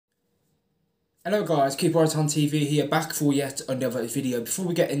Hello guys, Keep Right On TV here, back for yet another video. Before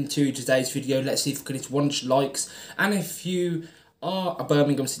we get into today's video, let's see if we can hit 100 likes. And if you are a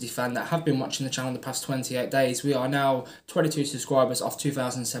Birmingham City fan that have been watching the channel the past 28 days, we are now 22 subscribers off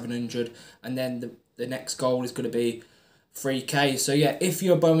 2,700. And then the next goal is going to be 3K. So yeah, if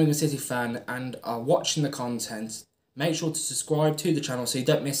you're a Birmingham City fan and are watching the content, make sure to subscribe to the channel so you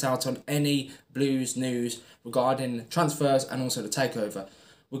don't miss out on any Blues news regarding transfers and also the takeover.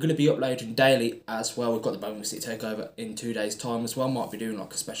 We're going to be uploading daily as well. We've got the Birmingham City takeover in 2 days' time as well. Might be doing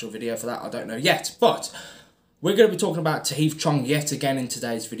like a special video for that. I don't know yet. But we're going to be talking about Tahith Chong yet again in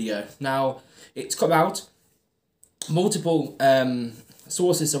today's video. Now, it's come out. Multiple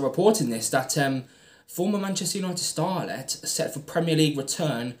sources are reporting this, that former Manchester United starlet set for Premier League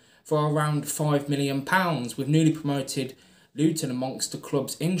return for around £5 million, with newly promoted Luton amongst the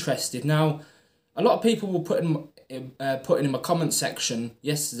clubs interested. Now, a lot of people were putting in my comment section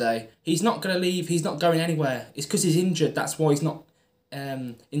yesterday, he's not going to leave, he's not going anywhere. It's because he's injured, that's why he's not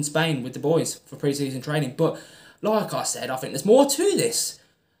in Spain with the boys for pre-season training. But like I said, I think there's more to this.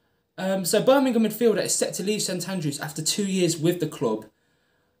 So Birmingham midfielder is set to leave St Andrews after 2 years with the club.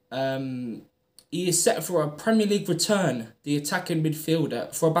 He is set for a Premier League return, the attacking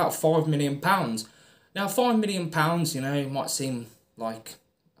midfielder, for about £5 million. Now, £5 million, you know, might seem like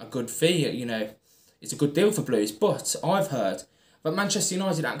a good fee, you know, it's a good deal for Blues, but I've heard that Manchester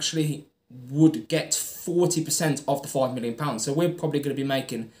United actually would get 40% of the £5 million. So we're probably going to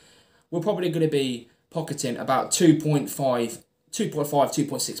be pocketing about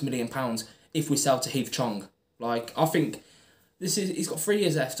 2.6 million pounds if we sell Tahith Chong. Like, I think he's got 3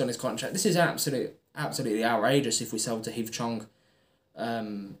 years left on his contract. This is absolutely outrageous if we sell Tahith Chong.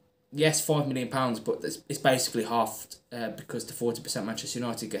 Yes, £5 million, but it's basically halved because the 40% Manchester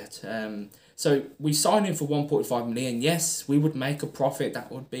United get. So we sign him for 1.5 million. Yes, we would make a profit.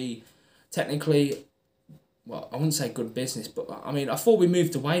 That would be technically, well, I wouldn't say good business, but I mean, I thought we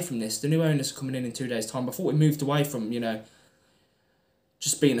moved away from this. The new owners are coming in 2 days' time. I thought we moved away from, you know,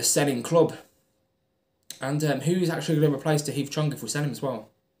 just being a selling club. And who's actually going to replace Tahith Chong if we sell him as well?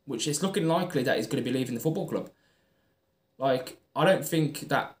 Which is looking likely that he's going to be leaving the football club. Like, I don't think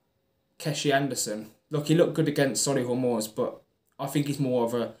that Keshi Anderson, look, he looked good against Solihull Moors, but I think he's more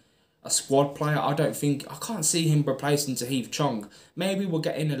of a squad player. I can't see him replacing Tahith Chong. Maybe we'll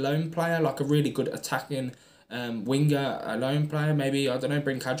get in a lone player, like a really good attacking winger, a lone player. Maybe, I don't know,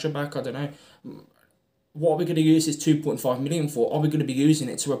 bring Kadra back, I don't know. What are we going to use this 2.5 million for? Are we going to be using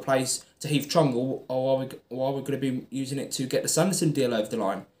it to replace Tahith Chong, or are we going to be using it to get the Sanderson deal over the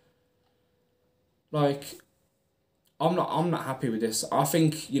line? Like, I'm not happy with this. I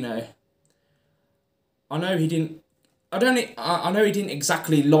think, you know, I know he didn't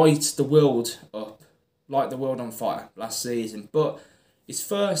exactly light the world up, light the world on fire last season, but his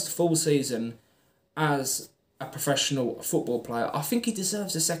first full season as a professional football player, I think he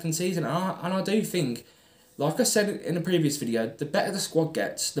deserves a second season. And I do think, like I said in the previous video, the better the squad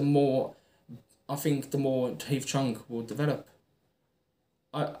gets, the more Tahith Chong will develop.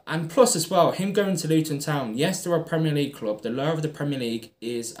 And plus as well, him going to Luton Town, yes, they're a Premier League club. The lure of the Premier League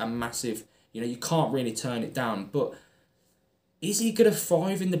is a massive, you know, you can't really turn it down. But is he going to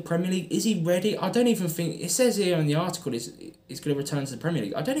thrive in the Premier League? Is he ready? I don't even think, it says here in the article, he's going to return to the Premier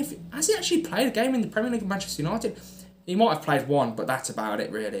League. I don't even, has he actually played a game in the Premier League of Manchester United? He might have played one, but that's about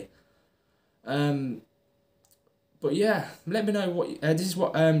it, really. But yeah, let me know what, this is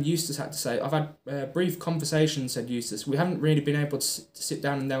what Eustace had to say. I've had a brief conversation, said Eustace. We haven't really been able to sit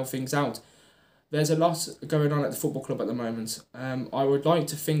down and nail things out. There's a lot going on at the football club at the moment. I would like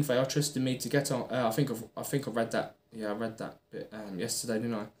to think they are trusting me to get on. I think I've read that. Yeah, I read that bit yesterday,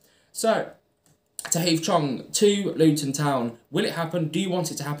 didn't I? So, Tahith Chong to Luton Town. Will it happen? Do you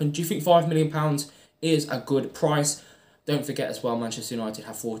want it to happen? Do you think £5 million is a good price? Don't forget as well, Manchester United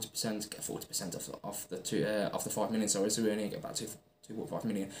have 40%, get 40% off the 5 million. Sorry, so we only get about 2.5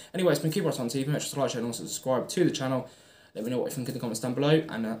 million. Anyways, been Keep Right On TV. Make sure to like, share, and also subscribe to the channel. Let me know what you think in the comments down below.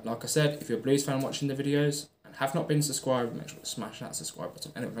 And like I said, if you're a Blues fan watching the videos and have not been subscribed, make sure to smash that subscribe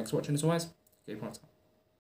button. Anyway, thanks for watching as always. Keep right on.